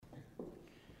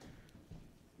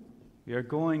We are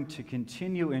going to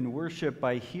continue in worship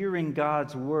by hearing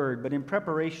God's word, but in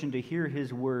preparation to hear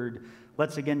his word,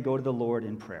 let's again go to the Lord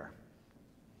in prayer.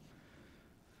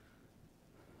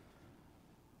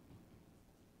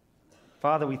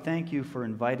 Father, we thank you for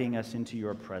inviting us into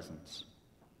your presence.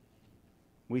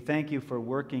 We thank you for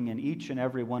working in each and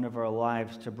every one of our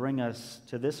lives to bring us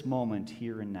to this moment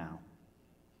here and now.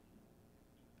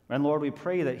 And Lord, we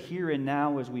pray that here and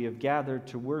now, as we have gathered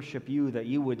to worship you, that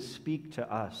you would speak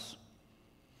to us.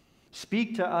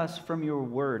 Speak to us from your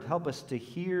word. Help us to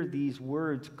hear these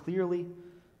words clearly.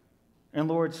 And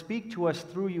Lord, speak to us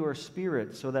through your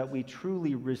Spirit so that we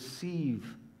truly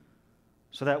receive,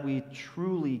 so that we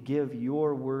truly give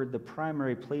your word the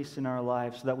primary place in our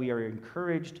lives, so that we are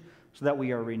encouraged, so that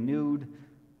we are renewed,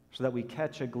 so that we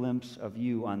catch a glimpse of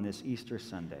you on this Easter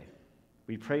Sunday.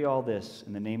 We pray all this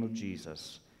in the name of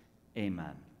Jesus.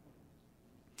 Amen.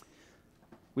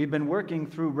 We've been working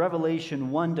through Revelation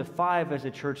 1 to 5 as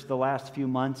a church the last few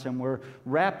months, and we're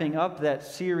wrapping up that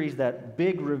series, that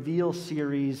big reveal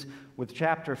series, with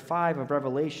chapter 5 of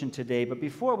Revelation today. But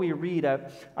before we read,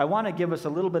 I want to give us a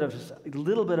little bit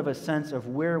of a sense of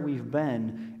where we've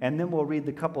been, and then we'll read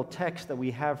the couple texts that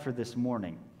we have for this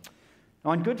morning.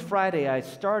 On Good Friday, I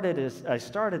started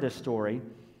a story,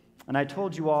 and I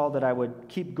told you all that I would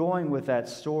keep going with that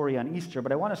story on Easter,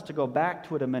 but I want us to go back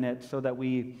to it a minute so that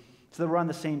we're on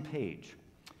the same page.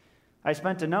 I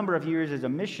spent a number of years as a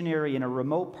missionary in a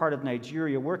remote part of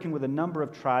Nigeria working with a number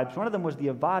of tribes. One of them was the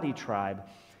Avadi tribe.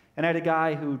 And I had a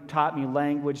guy who taught me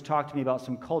language, talked to me about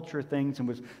some culture things, and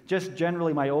was just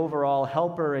generally my overall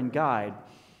helper and guide.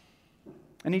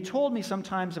 And he told me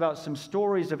sometimes about some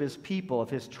stories of his people, of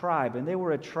his tribe, and they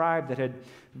were a tribe that had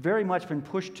very much been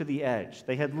pushed to the edge.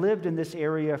 They had lived in this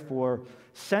area for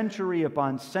century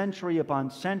upon century upon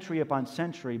century upon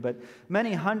century, but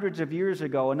many hundreds of years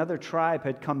ago, another tribe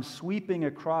had come sweeping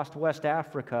across West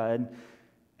Africa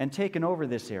and taken over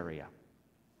this area.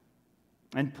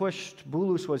 And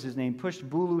Bulus was his name, pushed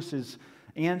Bulus's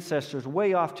ancestors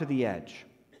way off to the edge.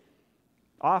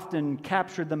 Often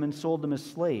captured them and sold them as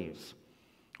slaves.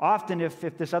 Often, if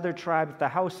this other tribe, if the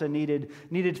Hausa needed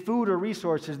food or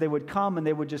resources, they would come and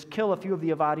they would just kill a few of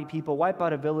the Avadi people, wipe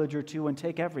out a village or two, and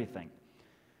take everything.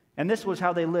 And this was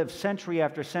how they lived century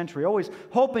after century, always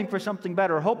hoping for something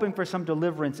better, hoping for some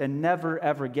deliverance, and never,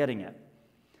 ever getting it.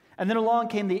 And then along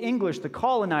came the English, the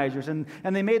colonizers, and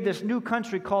they made this new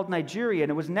country called Nigeria,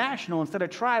 and it was national instead of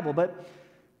tribal, but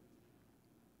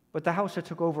the Hausa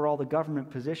took over all the government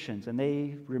positions, and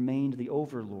they remained the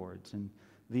overlords, and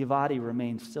the Avadi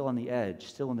remained still on the edge,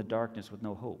 still in the darkness with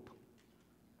no hope.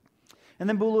 And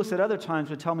then Bulus at other times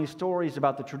would tell me stories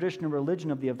about the traditional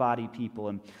religion of the Avadi people.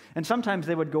 And sometimes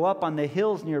they would go up on the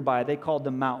hills nearby. They called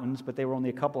them mountains, but they were only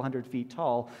a couple hundred feet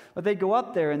tall. But they'd go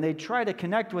up there and they'd try to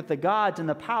connect with the gods and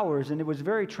the powers, and it was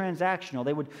very transactional.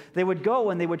 They would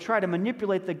go and they would try to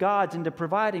manipulate the gods into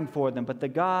providing for them, but the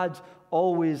gods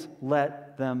always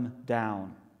let them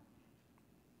down.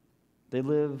 They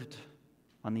lived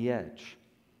on the edge.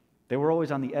 They were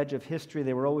always on the edge of history.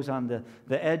 They were always on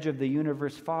the edge of the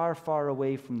universe, far, far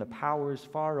away from the powers,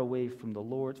 far away from the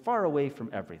Lord, far away from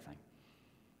everything.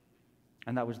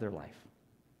 And that was their life.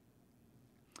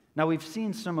 Now, we've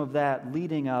seen some of that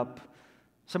leading up,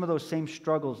 some of those same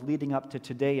struggles leading up to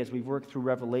today as we've worked through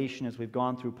Revelation, as we've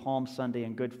gone through Palm Sunday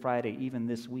and Good Friday, even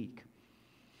this week.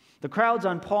 The crowds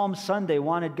on Palm Sunday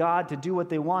wanted God to do what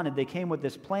they wanted. They came with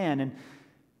this plan,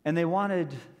 and they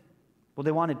wanted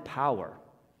power.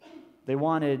 They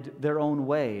wanted their own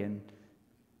way, and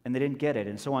they didn't get it.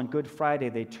 And so on Good Friday,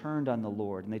 they turned on the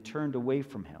Lord, and they turned away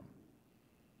from him.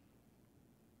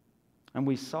 And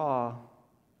we saw,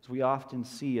 as we often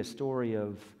see, a story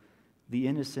of the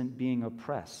innocent being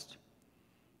oppressed.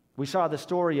 We saw the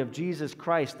story of Jesus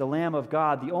Christ, the Lamb of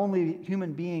God, the only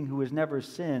human being who has never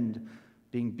sinned,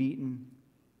 being beaten,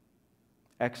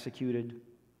 executed,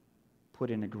 put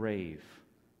in a grave,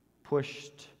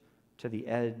 pushed to the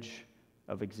edge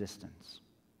of existence.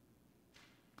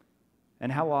 And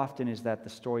how often is that the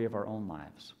story of our own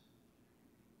lives?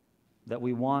 That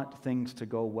we want things to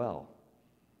go well.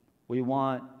 We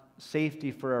want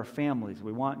safety for our families.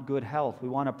 We want good health. We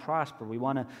want to prosper. We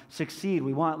want to succeed.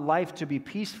 We want life to be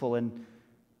peaceful, and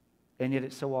yet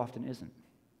it so often isn't.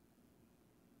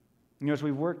 You know, as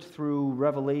we worked through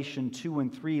Revelation 2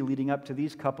 and 3 leading up to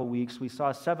these couple weeks, we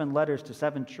saw 7 letters to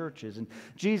 7 churches. And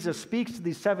Jesus speaks to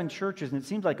these 7 churches, and it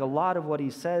seems like a lot of what he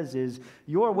says is,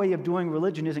 your way of doing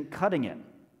religion isn't cutting it.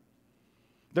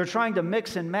 They're trying to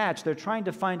mix and match. They're trying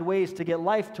to find ways to get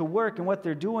life to work, and what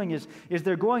they're doing is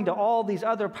they're going to all these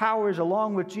other powers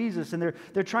along with Jesus, and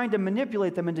they're trying to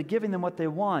manipulate them into giving them what they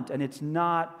want, and it's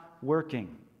not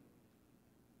working.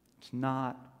 It's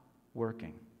not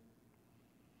working.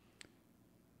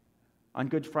 On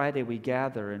Good Friday, we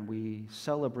gather and we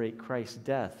celebrate Christ's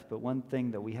death, but one thing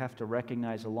that we have to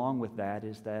recognize along with that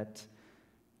is that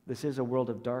this is a world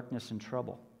of darkness and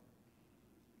trouble.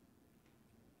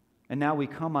 And now we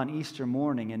come on Easter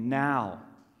morning, and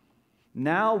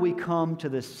now we come to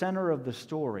the center of the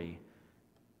story,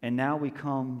 and now we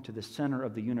come to the center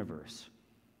of the universe.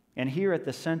 And here at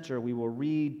the center, we will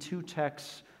read two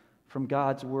texts from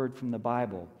God's Word from the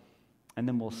Bible, and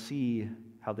then we'll see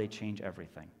how they change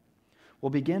everything.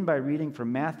 We'll begin by reading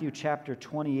from Matthew chapter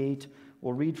 28.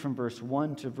 We'll read from verse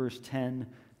 1 to verse 10.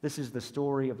 This is the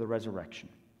story of the resurrection.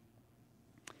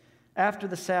 After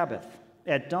the Sabbath,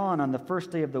 at dawn on the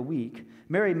first day of the week,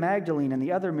 Mary Magdalene and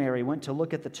the other Mary went to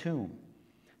look at the tomb.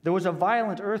 There was a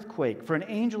violent earthquake, for an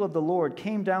angel of the Lord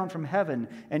came down from heaven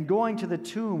and, going to the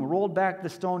tomb, rolled back the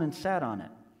stone and sat on it.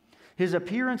 His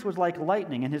appearance was like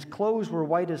lightning, and his clothes were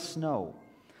white as snow.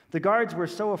 The guards were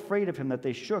so afraid of him that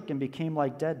they shook and became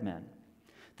like dead men.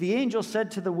 The angel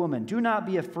said to the woman, "Do not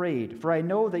be afraid, for I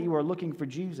know that you are looking for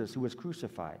Jesus who was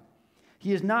crucified.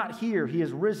 He is not here, he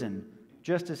is risen,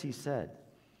 just as he said.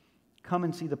 Come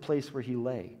and see the place where he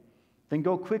lay. Then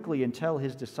go quickly and tell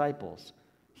his disciples,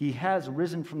 he has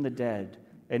risen from the dead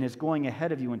and is going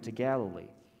ahead of you into Galilee.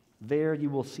 There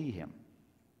you will see him.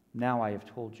 Now I have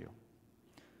told you."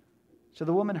 So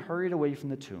the woman hurried away from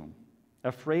the tomb,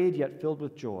 afraid yet filled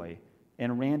with joy,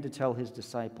 and ran to tell his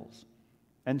disciples.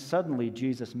 And suddenly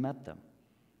Jesus met them.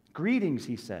 "Greetings,"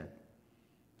 he said.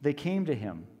 They came to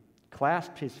him,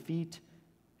 clasped his feet,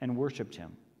 and worshipped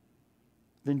him.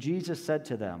 Then Jesus said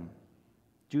to them,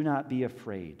 "Do not be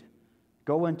afraid.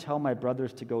 Go and tell my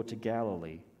brothers to go to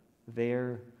Galilee.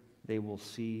 There they will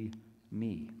see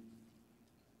me."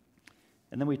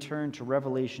 And then we turn to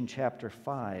Revelation chapter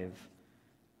 5,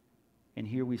 and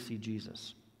here we see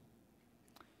Jesus.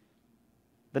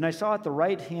 Then I saw at the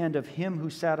right hand of him who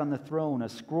sat on the throne a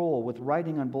scroll with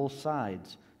writing on both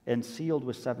sides and sealed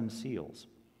with 7 seals.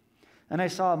 And I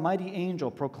saw a mighty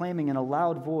angel proclaiming in a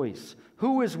loud voice,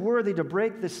 "Who is worthy to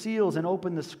break the seals and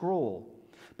open the scroll?"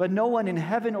 But no one in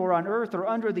heaven or on earth or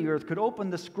under the earth could open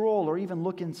the scroll or even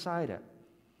look inside it.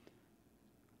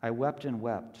 I wept and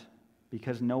wept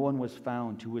because no one was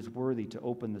found who was worthy to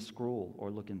open the scroll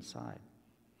or look inside.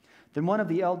 Then one of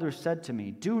the elders said to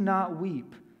me, "Do not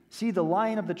weep. See, the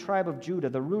Lion of the tribe of Judah,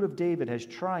 the Root of David, has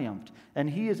triumphed, and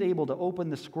he is able to open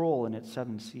the scroll and its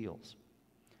 7 seals."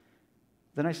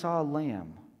 Then I saw a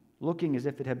lamb, looking as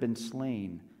if it had been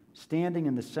slain, standing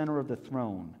in the center of the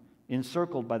throne,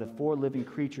 encircled by the 4 living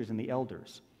creatures and the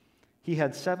elders. He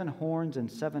had 7 horns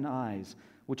and 7 eyes,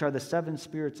 which are the 7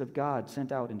 spirits of God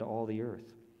sent out into all the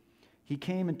earth. He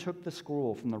came and took the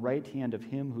scroll from the right hand of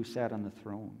him who sat on the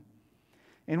throne.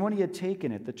 And when he had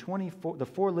taken it, the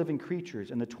 4 living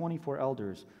creatures and the 24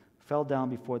 elders fell down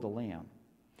before the Lamb.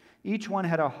 Each one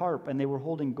had a harp, and they were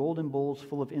holding golden bowls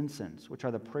full of incense, which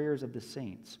are the prayers of the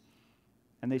saints.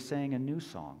 And they sang a new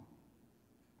song.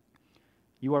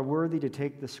 "You are worthy to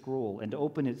take the scroll and to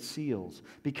open its seals,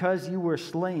 because you were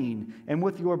slain, and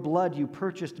with your blood you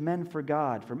purchased men for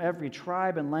God from every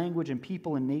tribe and language and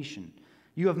people and nation.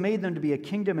 You have made them to be a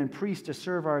kingdom and priests to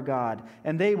serve our God,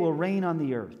 and they will reign on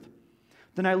the earth."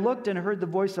 Then I looked and heard the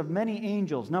voice of many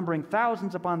angels, numbering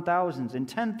thousands upon thousands, and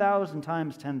 10,000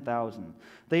 times 10,000.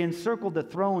 They encircled the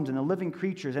thrones and the living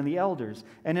creatures and the elders,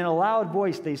 and in a loud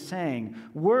voice they sang,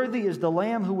 "Worthy is the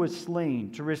Lamb who was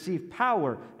slain to receive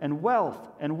power and wealth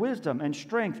and wisdom and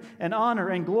strength and honor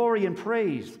and glory and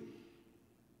praise."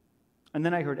 And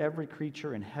then I heard every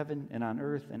creature in heaven and on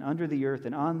earth and under the earth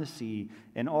and on the sea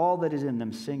and all that is in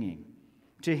them singing,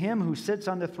 "To him who sits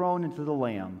on the throne and to the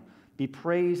Lamb be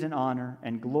praise and honor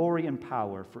and glory and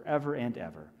power forever and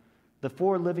ever." The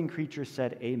 4 living creatures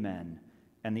said, "Amen,"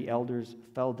 and the elders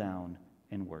fell down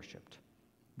and worshipped.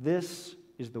 This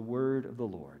is the word of the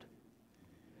Lord.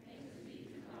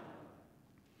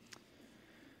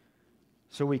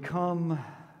 So we come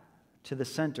to the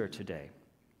center today.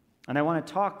 And I want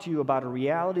to talk to you about a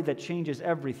reality that changes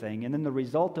everything, and then the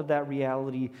result of that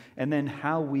reality, and then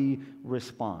how we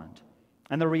respond.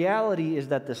 And the reality is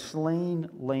that the slain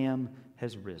lamb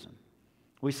has risen.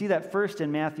 We see that first in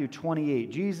Matthew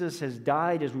 28. Jesus has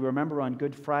died, as we remember on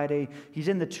Good Friday. He's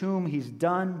in the tomb. He's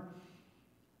done.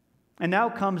 And now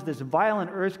comes this violent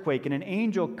earthquake, and an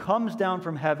angel comes down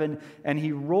from heaven, and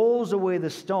he rolls away the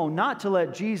stone, not to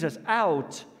let Jesus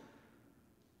out,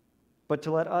 but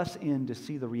to let us in to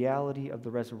see the reality of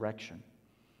the resurrection.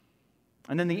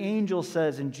 And then the angel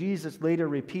says, and Jesus later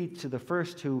repeats to the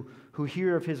first who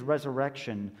hear of his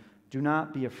resurrection, "Do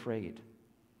not be afraid.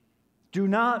 Do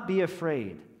not be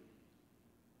afraid."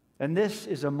 And this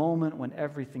is a moment when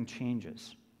everything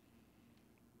changes.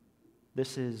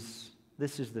 This is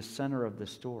the center of the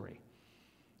story.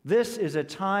 This is a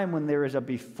time when there is a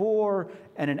before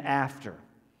and an after.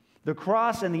 The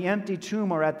cross and the empty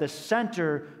tomb are at the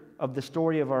center of the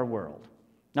story of our world.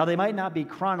 Now, they might not be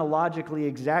chronologically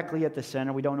exactly at the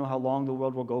center. We don't know how long the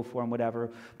world will go for and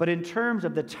whatever. But in terms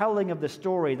of the telling of the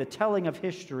story, the telling of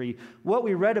history, what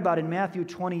we read about in Matthew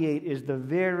 28 is the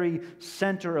very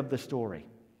center of the story.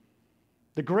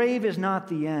 The grave is not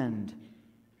the end,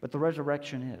 but the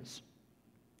resurrection is.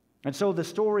 And so the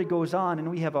story goes on, and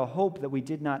we have a hope that we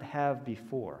did not have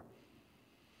before.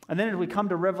 And then as we come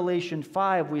to Revelation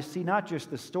 5, we see not just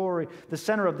the story, the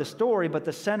center of the story, but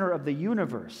the center of the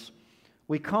universe.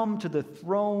 We come to the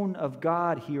throne of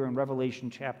God here in Revelation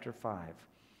chapter 5.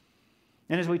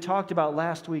 And as we talked about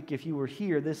last week, if you were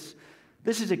here, this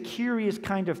is a curious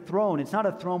kind of throne. It's not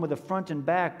a throne with a front and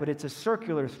back, but it's a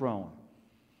circular throne.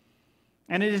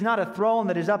 And it is not a throne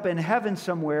that is up in heaven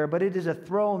somewhere, but it is a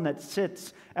throne that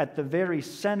sits at the very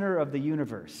center of the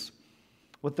universe.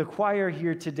 With the choir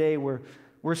here today, we're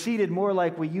seated more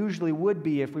like we usually would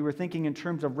be if we were thinking in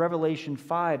terms of Revelation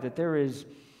 5, that there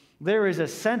is a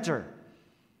center.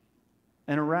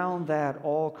 And around that,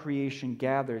 all creation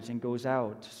gathers and goes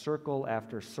out, circle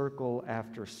after circle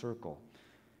after circle.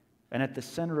 And at the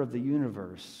center of the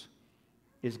universe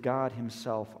is God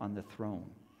himself on the throne.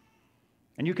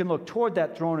 And you can look toward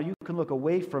that throne or you can look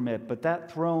away from it, but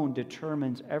that throne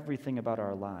determines everything about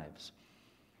our lives.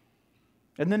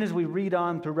 And then as we read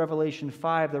on through Revelation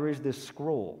 5, there is this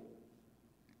scroll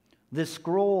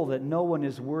that no one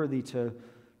is worthy to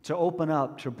open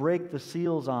up, to break the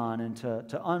seals on, and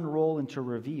to unroll and to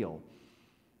reveal.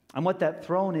 And what that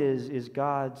throne is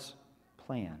God's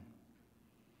plan.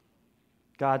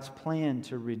 God's plan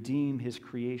to redeem his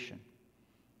creation.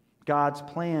 God's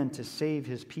plan to save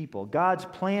his people. God's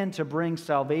plan to bring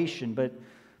salvation.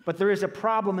 But there is a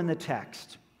problem in the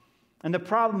text. And the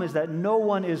problem is that no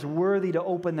one is worthy to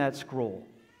open that scroll.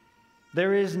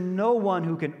 There is no one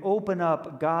who can open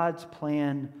up God's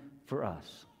plan for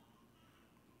us.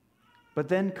 But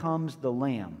then comes the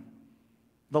Lamb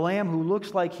who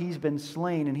looks like he's been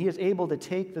slain, and he is able to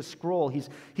take the scroll.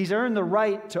 He's earned the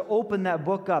right to open that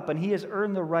book up, and he has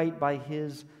earned the right by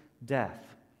his death.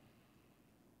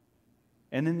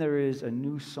 And then there is a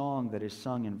new song that is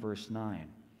sung in verse 9.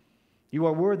 You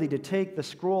are worthy to take the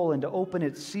scroll and to open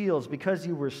its seals because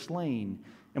you were slain,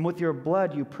 and with your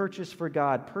blood you purchased for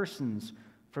God persons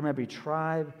from every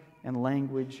tribe and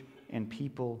language and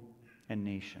people and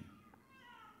nation.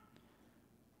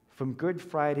 From Good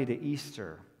Friday to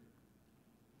Easter,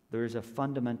 there is a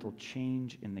fundamental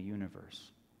change in the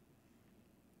universe.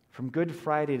 From Good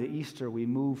Friday to Easter, we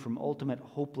move from ultimate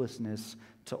hopelessness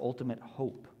to ultimate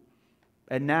hope.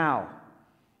 And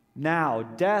now,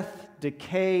 death,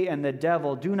 decay, and the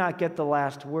devil do not get the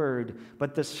last word,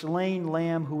 but the slain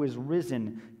Lamb who is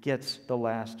risen gets the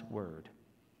last word.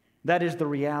 That is the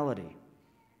reality.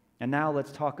 And now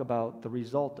let's talk about the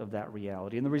result of that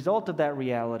reality. And the result of that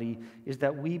reality is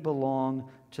that we belong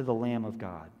to the Lamb of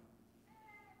God.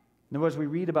 Now, as we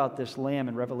read about this Lamb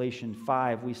in Revelation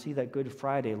 5, we see that Good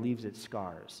Friday leaves its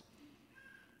scars.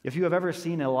 If you have ever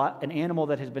seen an animal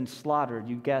that has been slaughtered,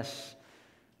 you guess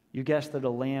that a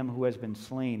lamb who has been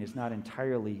slain is not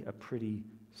entirely a pretty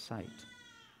sight.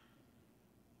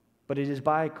 But it is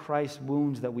by Christ's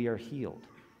wounds that we are healed.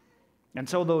 And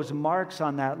so those marks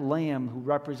on that lamb who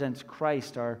represents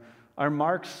Christ are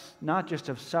marks not just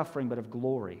of suffering, but of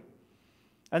glory.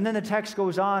 And then the text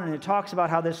goes on and it talks about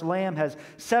how this lamb has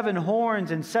 7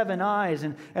 horns and 7 eyes.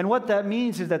 And what that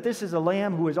means is that this is a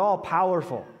lamb who is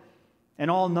all-powerful and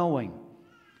all-knowing,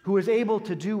 who is able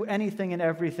to do anything and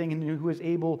everything, and who is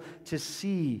able to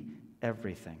see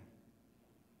everything.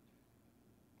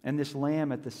 And this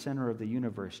lamb at the center of the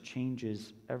universe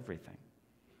changes everything.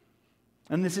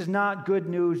 And this is not good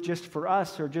news just for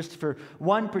us or just for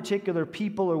one particular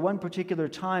people or one particular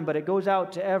time, but it goes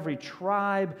out to every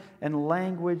tribe and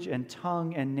language and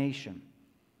tongue and nation.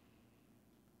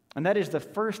 And that is the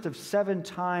first of 7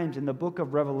 times in the book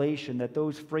of Revelation that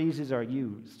those phrases are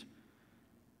used.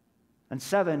 And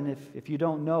 7, if you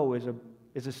don't know,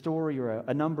 is a story or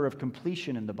a number of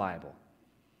completion in the Bible.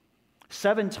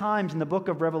 7 times in the book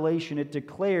of Revelation, it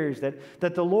declares that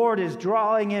the Lord is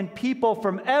drawing in people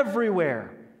from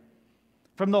everywhere.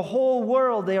 From the whole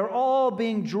world, they are all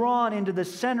being drawn into the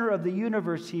center of the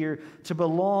universe here to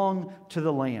belong to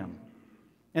the Lamb.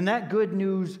 And that good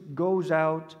news goes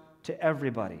out to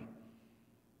everybody.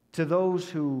 To those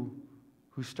who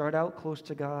start out close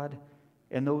to God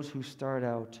and those who start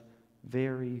out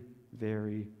very,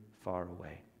 very far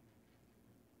away.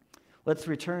 Let's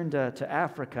return to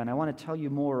Africa, and I want to tell you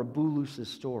more of Bulus's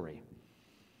story.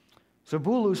 So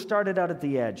Bulus started out at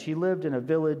the edge. He lived in a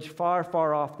village far,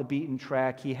 far off the beaten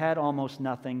track. He had almost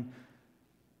nothing.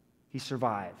 He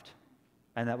survived,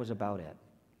 and that was about it.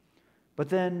 But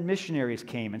then missionaries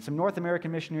came, and some North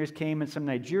American missionaries came, and some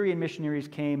Nigerian missionaries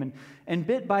came, and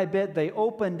bit by bit they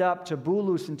opened up to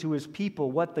Bulus and to his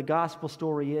people what the gospel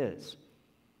story is.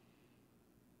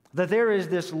 That there is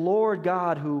this Lord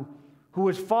God who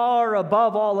is far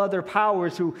above all other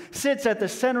powers, who sits at the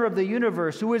center of the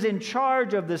universe, who is in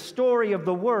charge of the story of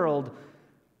the world,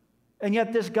 and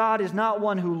yet this God is not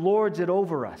one who lords it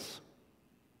over us.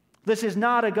 This is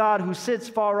not a God who sits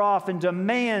far off and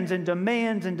demands and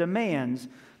demands and demands,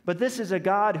 but this is a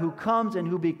God who comes and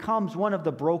who becomes one of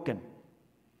the broken.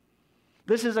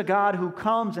 This is a God who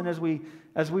comes, and as we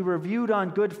reviewed on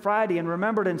Good Friday and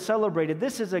remembered and celebrated,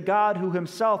 this is a God who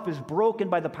himself is broken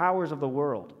by the powers of the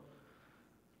world.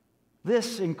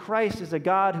 This in Christ is a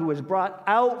God who is brought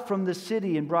out from the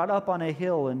city and brought up on a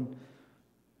hill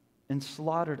and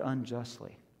slaughtered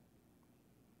unjustly.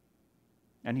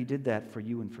 And he did that for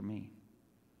you and for me.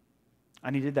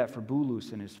 And he did that for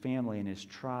Bulus and his family and his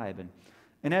tribe.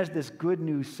 And as this good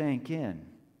news sank in,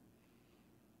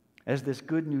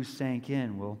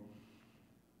 well,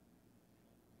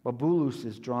 Bulus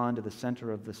is drawn to the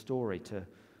center of the story to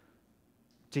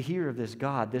hear of this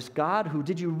God who,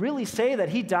 did you really say that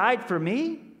he died for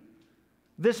me?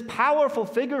 This powerful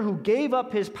figure who gave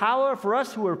up his power for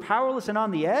us who are powerless and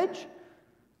on the edge?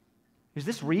 Is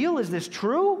this real? Is this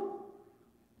true?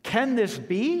 Can this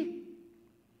be?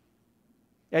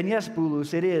 And yes,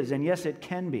 Bulus, it is, and yes, it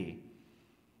can be.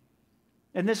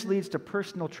 And this leads to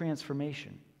personal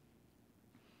transformation.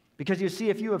 Because you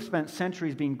see, if you have spent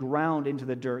centuries being ground into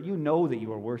the dirt, you know that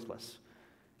you are worthless.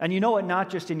 And you know it not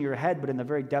just in your head, but in the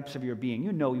very depths of your being.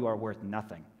 You know you are worth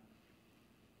nothing.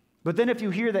 But then if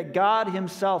you hear that God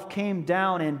himself came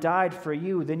down and died for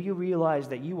you, then you realize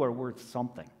that you are worth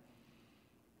something.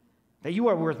 That you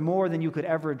are worth more than you could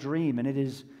ever dream, and it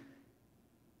is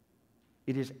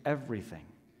everything.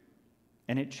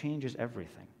 And it changes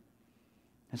everything.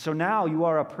 And so now you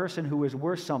are a person who is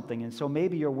worth something, and so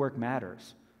maybe your work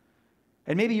matters.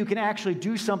 And maybe you can actually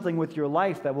do something with your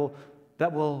life that will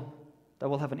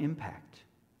have an impact.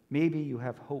 Maybe you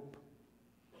have hope.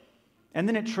 And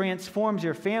then it transforms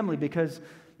your family because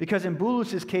in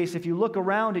Bulus's case, if you look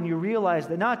around and you realize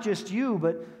that not just you,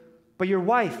 but your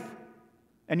wife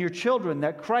and your children,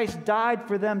 that Christ died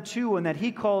for them too, and that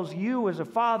he calls you as a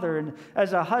father and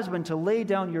as a husband to lay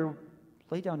down your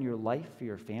life for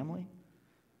your family,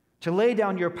 to lay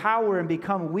down your power and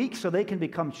become weak so they can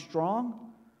become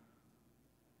strong.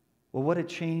 Well, what a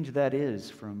change that is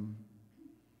from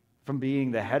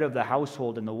being the head of the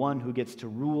household and the one who gets to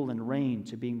rule and reign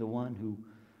to being the one who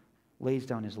lays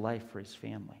down his life for his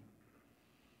family.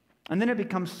 And then it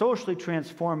becomes socially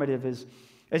transformative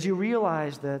as you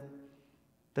realize that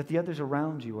the others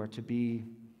around you are to be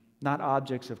not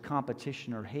objects of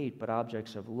competition or hate, but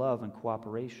objects of love and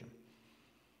cooperation.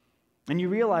 And you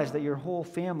realize that your whole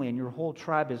family and your whole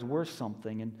tribe is worth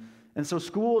something. And so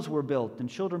schools were built, and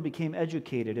children became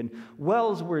educated, and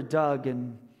wells were dug,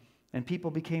 and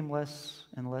people became less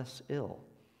and less ill.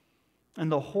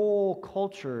 And the whole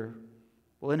culture,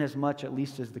 well, inasmuch at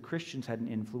least as the Christians had an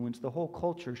influence, the whole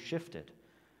culture shifted.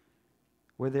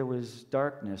 Where there was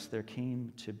darkness, there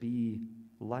came to be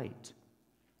light.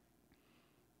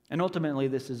 And ultimately,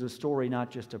 this is a story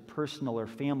not just of personal or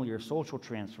family or social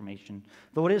transformation,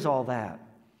 though it is all that,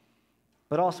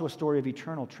 but also a story of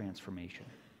eternal transformation.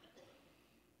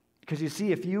 Because you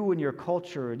see, if you and your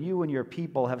culture and you and your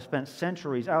people have spent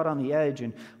centuries out on the edge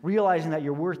and realizing that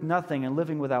you're worth nothing and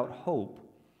living without hope,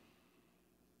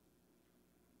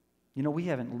 we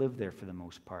haven't lived there for the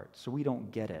most part, so we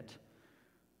don't get it.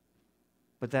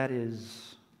 But that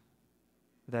is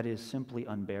simply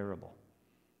unbearable.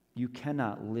 You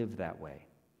cannot live that way.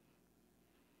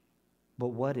 But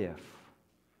what if?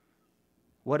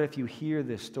 What if you hear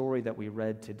this story that we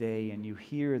read today and you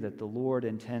hear that the Lord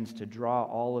intends to draw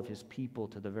all of his people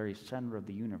to the very center of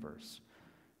the universe,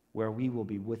 where we will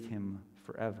be with him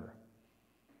forever?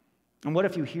 And what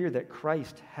if you hear that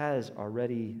Christ has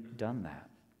already done that?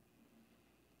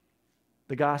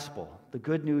 The gospel, the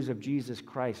good news of Jesus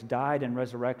Christ, died and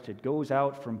resurrected, goes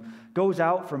out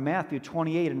from Matthew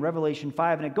 28 and Revelation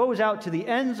 5, and it goes out to the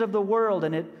ends of the world,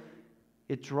 and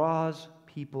it draws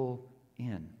people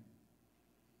in.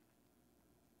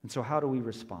 And so how do we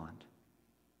respond?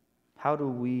 How do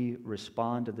we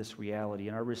respond to this reality?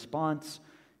 And our response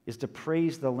is to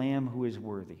praise the Lamb who is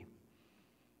worthy.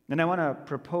 And I want to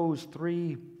propose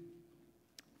three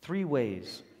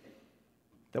ways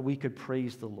that we could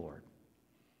praise the Lord.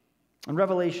 And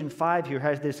Revelation 5 here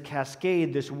has this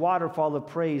cascade, this waterfall of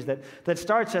praise that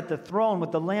starts at the throne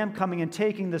with the Lamb coming and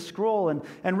taking the scroll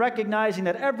and recognizing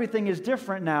that everything is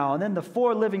different now. And then the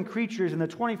 4 living creatures and the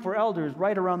 24 elders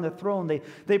right around the throne,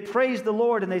 they praise the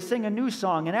Lord and they sing a new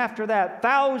song. And after that,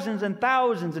 thousands and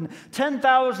thousands and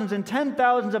 10,000s and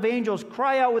 10,000s of angels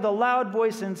cry out with a loud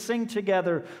voice and sing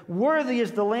together, "Worthy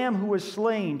is the Lamb who was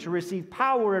slain to receive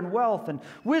power and wealth and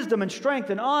wisdom and strength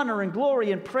and honor and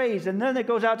glory and praise." And then it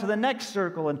goes out to the next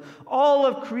circle, and all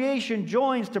of creation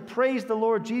joins to praise the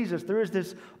Lord Jesus. There is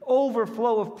this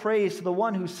overflow of praise to the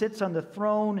one who sits on the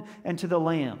throne and to the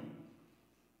Lamb.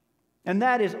 And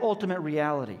that is ultimate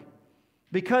reality.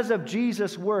 Because of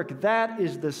Jesus' work, that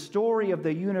is the story of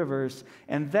the universe,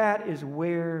 and that is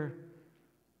where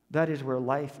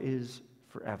life is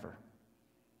forever.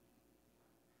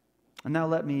 And now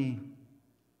let me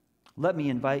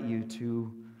invite you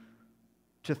to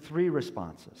 3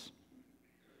 responses.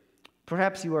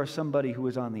 Perhaps you are somebody who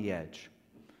is on the edge.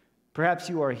 Perhaps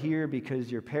you are here because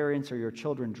your parents or your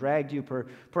children dragged you.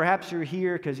 Perhaps you're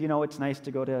here because, it's nice to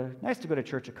go to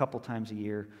church a couple times a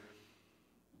year.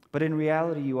 But in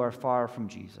reality, you are far from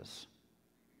Jesus.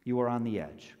 You are on the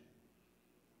edge.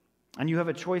 And you have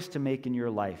a choice to make in your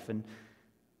life. And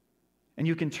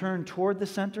you can turn toward the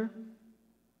center,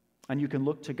 and you can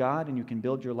look to God, and you can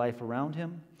build your life around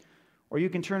Him. Or you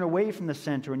can turn away from the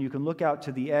center and you can look out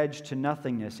to the edge, to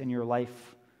nothingness, and your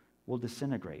life will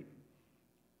disintegrate.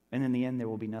 And in the end, there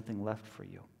will be nothing left for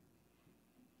you.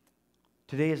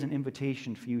 Today is an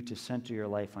invitation for you to center your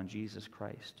life on Jesus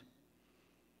Christ.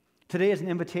 Today is an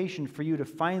invitation for you to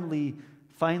finally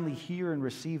hear and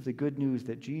receive the good news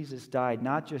that Jesus died,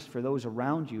 not just for those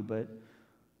around you,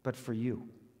 but for you.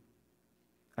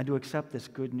 And to accept this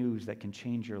good news that can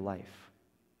change your life.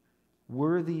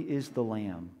 Worthy is the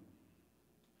Lamb.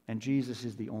 And Jesus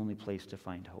is the only place to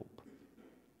find hope.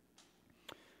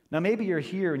 Now, maybe you're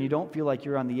here and you don't feel like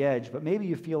you're on the edge, but maybe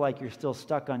you feel like you're still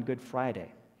stuck on Good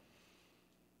Friday.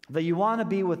 That you want to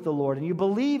be with the Lord and you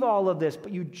believe all of this,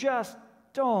 but you just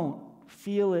don't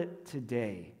feel it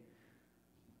today.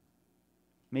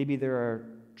 Maybe there are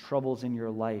troubles in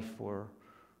your life or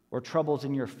troubles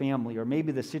in your family, or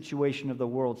maybe the situation of the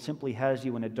world simply has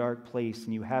you in a dark place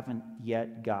and you haven't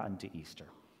yet gotten to Easter.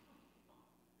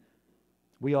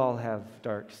 We all have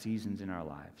dark seasons in our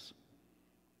lives.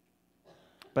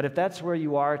 But if that's where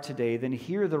you are today, then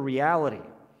hear the reality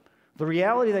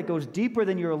that goes deeper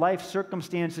than your life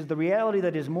circumstances, the reality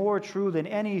that is more true than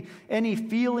any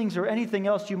feelings or anything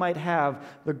else you might have.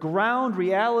 The ground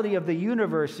reality of the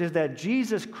universe is that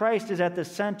Jesus Christ is at the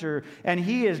center, and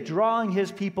He is drawing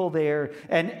His people there,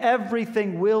 and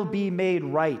everything will be made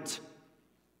right.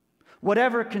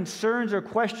 Whatever concerns or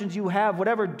questions you have,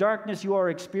 whatever darkness you are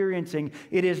experiencing,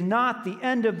 it is not the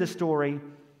end of the story,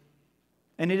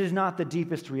 and it is not the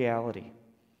deepest reality.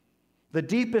 The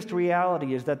deepest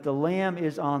reality is that the Lamb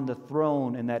is on the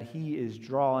throne and that He is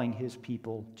drawing His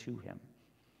people to Him.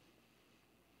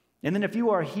 And then if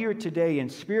you are here today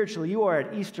and spiritually you are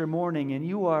at Easter morning and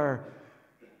you are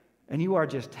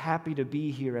just happy to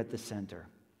be here at the center,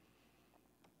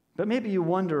 but maybe you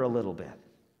wonder a little bit.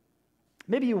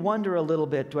 Maybe you wonder a little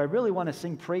bit, do I really want to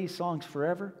sing praise songs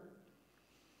forever?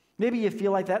 Maybe you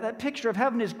feel like that picture of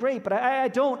heaven is great, but I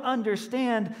don't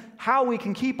understand how we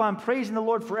can keep on praising the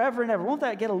Lord forever and ever. Won't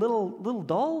that get a little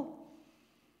dull?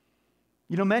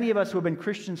 Many of us who have been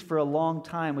Christians for a long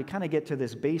time, we kind of get to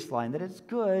this baseline that it's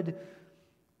good,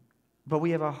 but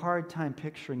we have a hard time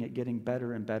picturing it getting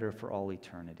better and better for all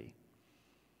eternity.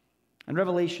 And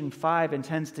Revelation 5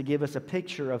 intends to give us a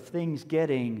picture of things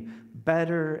getting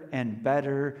better and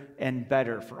better and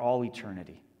better for all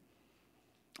eternity.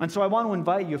 And so I want to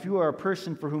invite you, if you are a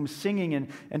person for whom singing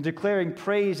and declaring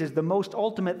praise is the most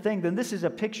ultimate thing, then this is a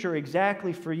picture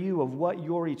exactly for you of what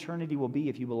your eternity will be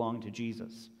if you belong to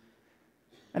Jesus.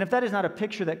 And if that is not a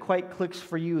picture that quite clicks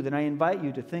for you, then I invite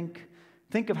you to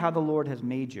think of how the Lord has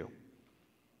made you.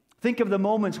 Think of the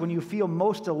moments when you feel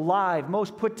most alive,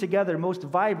 most put together, most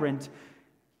vibrant,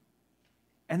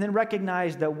 and then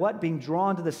recognize that what being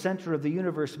drawn to the center of the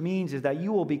universe means is that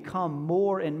you will become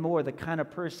more and more the kind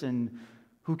of person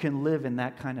who can live in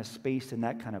that kind of space, in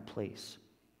that kind of place.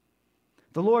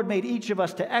 The Lord made each of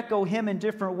us to echo Him in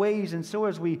different ways, and so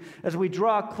as we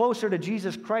draw closer to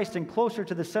Jesus Christ and closer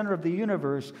to the center of the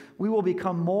universe, we will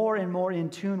become more and more in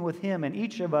tune with Him, and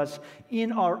each of us,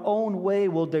 in our own way,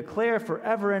 will declare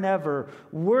forever and ever,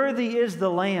 "Worthy is the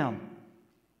Lamb."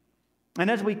 And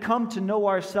as we come to know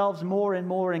ourselves more and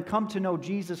more and come to know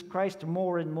Jesus Christ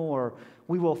more and more,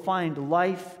 we will find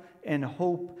life and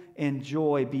hope and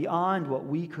joy beyond what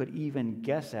we could even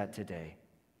guess at today.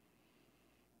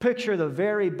 Picture the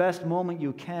very best moment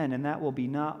you can, and that will be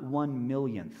not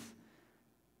 1/1,000,000th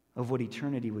of what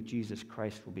eternity with Jesus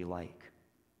Christ will be like.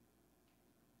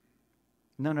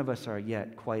 None of us are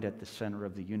yet quite at the center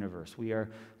of the universe. We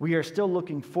are still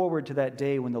looking forward to that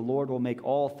day when the Lord will make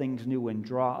all things new and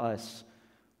draw us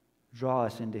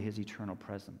into his eternal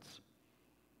presence.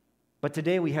 But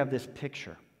today we have this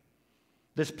picture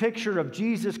of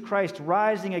Jesus Christ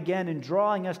rising again and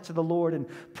drawing us to the Lord and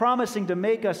promising to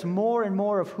make us more and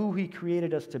more of who he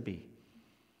created us to be.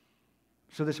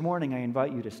 So this morning I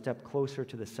invite you to step closer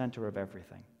to the center of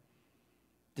everything,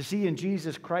 to see in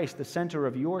Jesus Christ the center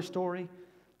of your story,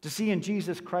 to see in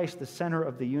Jesus Christ the center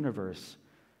of the universe,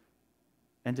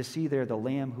 and to see there the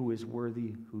Lamb who is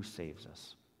worthy, who saves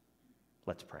us.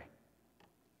 Let's pray.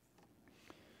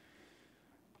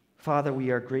 Father, we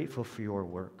are grateful for your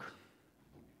work.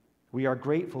 We are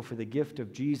grateful for the gift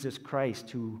of Jesus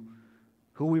Christ, who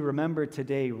we remember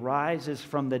today rises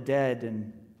from the dead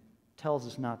and tells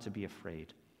us not to be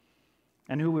afraid,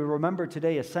 and who we remember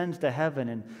today ascends to heaven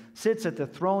and sits at the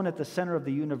throne at the center of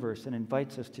the universe and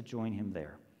invites us to join him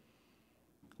there.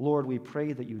 Lord, we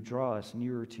pray that you draw us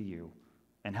nearer to you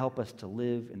and help us to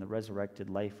live in the resurrected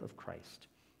life of Christ.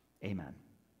 Amen.